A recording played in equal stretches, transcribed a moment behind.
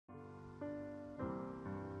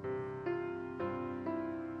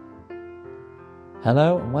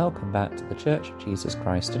Hello and welcome back to the Church of Jesus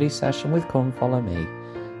Christ study session with Come Follow Me.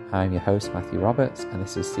 I'm your host Matthew Roberts and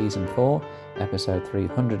this is Season 4, Episode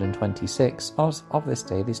 326 of this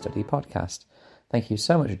daily study podcast. Thank you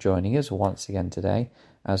so much for joining us once again today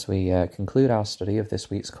as we conclude our study of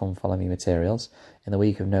this week's Come Follow Me materials in the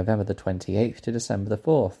week of November the 28th to December the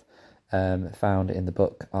 4th, found in the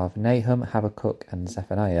book of Nahum, Habakkuk and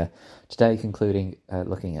Zephaniah, today concluding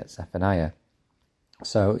looking at Zephaniah.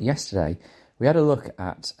 So yesterday we had a look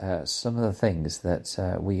at some of the things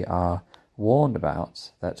that we are warned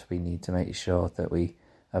about that we need to make sure that we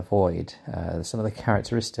avoid, some of the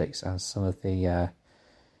characteristics and some of the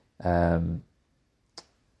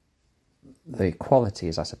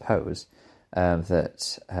qualities, I suppose,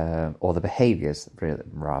 or the behaviours,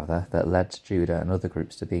 rather, that led to Judah and other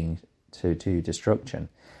groups to destruction.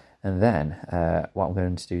 And then what I'm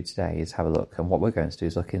going to do today is have a look, and what we're going to do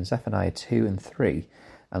is look in Zephaniah 2 and 3,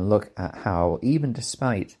 and look at how, even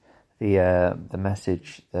despite the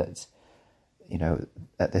message that,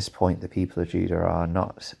 at this point the people of Judah are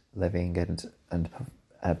not living and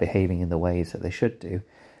behaving in the ways that they should do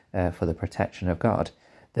for the protection of God,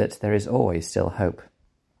 that there is always still hope.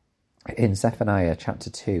 In Zephaniah chapter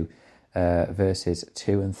 2, verses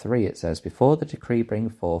 2 and 3, it says, "Before the decree bring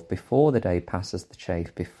forth, before the day passes the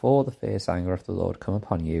chafe, before the fierce anger of the Lord come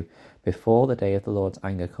upon you, before the day of the Lord's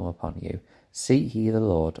anger come upon you, seek ye the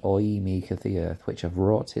Lord, all ye meek of the earth, which have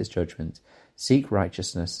wrought his judgment. Seek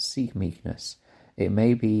righteousness, seek meekness. It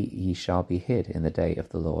may be ye shall be hid in the day of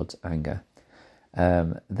the Lord's anger."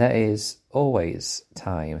 There is always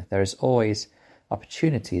time. There is always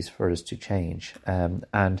opportunities for us to change.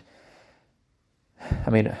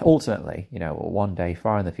 Ultimately, one day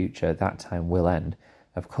far in the future, that time will end,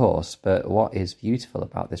 of course. But what is beautiful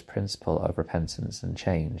about this principle of repentance and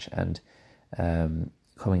change and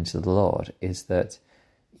coming to the Lord is that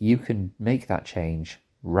you can make that change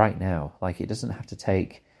right now. Like, it doesn't have to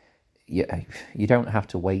take, you don't have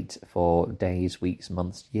to wait for days, weeks,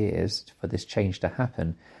 months, years for this change to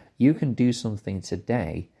happen. You can do something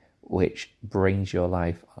today which turns your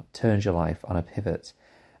life on a pivot.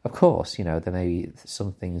 Of course, there may be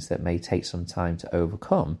some things that may take some time to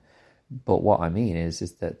overcome, but what I mean is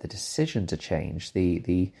that the decision to change,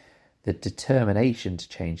 the determination to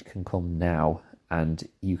change can come now, and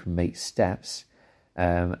you can make steps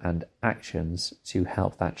and actions to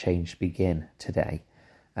help that change begin today.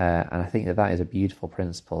 And I think that is a beautiful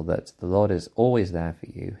principle, that the Lord is always there for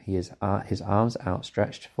you. He is his arms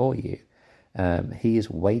outstretched for you. He is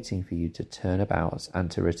waiting for you to turn about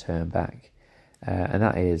and to return back. And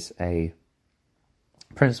that is a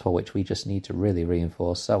principle which we just need to really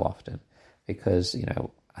reinforce so often, because,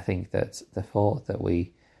 I think that the thought that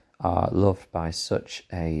we are loved by such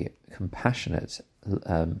a compassionate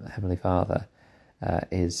Heavenly Father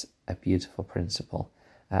is a beautiful principle,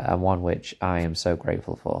 and one which I am so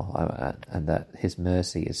grateful for, and that his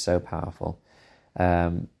mercy is so powerful.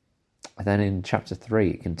 And then in chapter 3,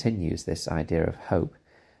 it continues this idea of hope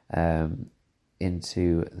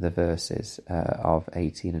into the verses of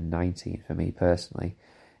 18 and 19 for me personally.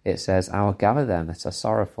 It says, "I will gather them that are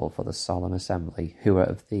sorrowful for the solemn assembly, who are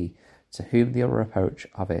of thee, to whom the reproach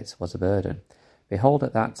of it was a burden. Behold,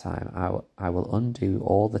 at that time I will undo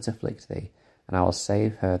all that afflict thee, and I will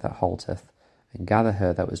save her that halteth, and gather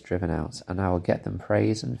her that was driven out, and I will get them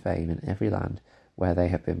praise and fame in every land where they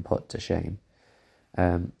have been put to shame."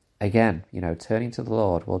 Again, turning to the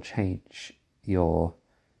Lord will change your...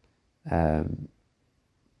 it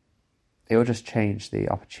will just change the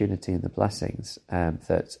opportunity and the blessings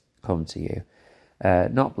that come to you.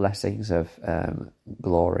 Not blessings of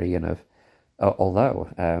glory and of... although,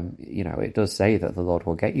 it does say that the Lord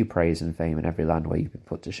will get you praise and fame in every land where you've been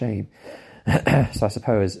put to shame. So I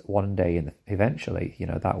suppose one day, eventually,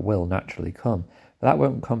 that will naturally come. But that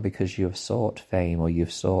won't come because you have sought fame or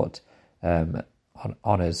you've sought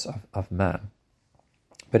honours of man.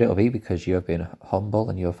 But it'll be because you have been humble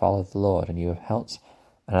and you have followed the Lord, and you have helped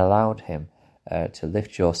and allowed him to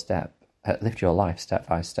lift your life step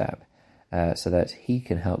by step, so that he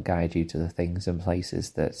can help guide you to the things and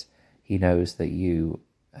places that he knows that you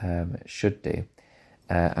should do.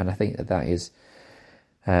 And I think that is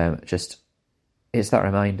it's that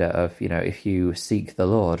reminder of, if you seek the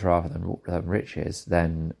Lord rather than riches,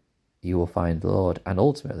 then you will find the Lord, and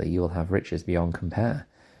ultimately you will have riches beyond compare.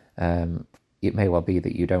 It may well be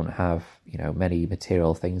that you don't have, many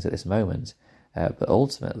material things at this moment, but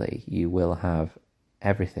ultimately you will have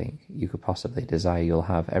everything you could possibly desire. You'll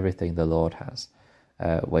have everything the Lord has,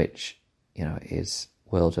 which, is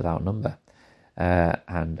world without number.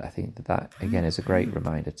 And I think that again is a great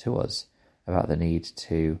reminder to us about the need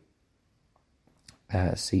to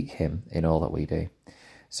seek him in all that we do.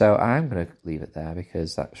 So I'm going to leave it there,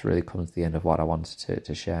 because that's really comes to the end of what I wanted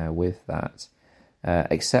to share with that,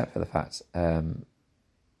 except for the fact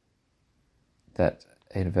that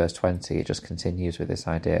in verse 20 it just continues with this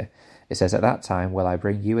idea. It says, "At that time will I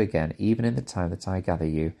bring you again, even in the time that I gather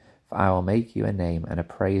you, for I will make you a name and a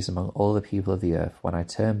praise among all the people of the earth, when I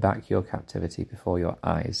turn back your captivity before your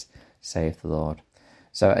eyes, saith the Lord."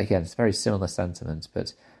 So again, it's very similar sentiments,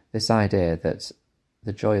 but this idea that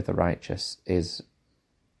the joy of the righteous is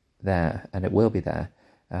there, and it will be there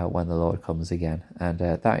when the Lord comes again. And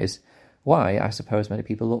that is why I suppose many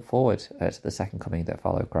people look forward to the second coming that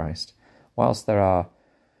follow Christ. Whilst there are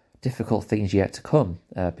difficult things yet to come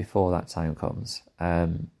before that time comes,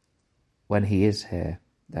 when he is here,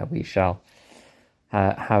 that we shall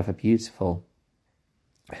have a beautiful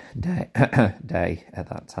day at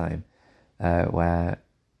that time, where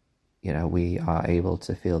we are able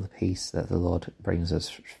to feel the peace that the Lord brings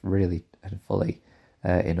us really and fully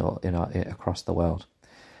across the world.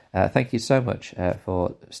 Thank you so much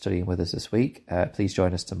for studying with us this week. Please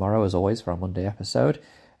join us tomorrow, as always, for our Monday episode.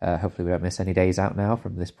 Hopefully we don't miss any days out now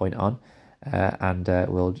from this point on, and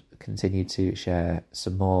we'll continue to share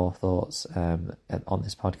some more thoughts on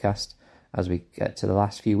this podcast as we get to the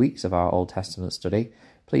last few weeks of our Old Testament study.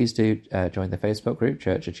 Please do join the Facebook group,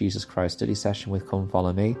 Church of Jesus Christ Study Session with Come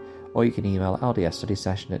Follow Me, or you can email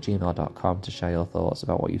ldsstudysession@gmail.com to share your thoughts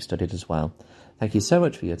about what you've studied as well. Thank you so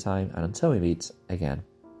much for your time, and until we meet again.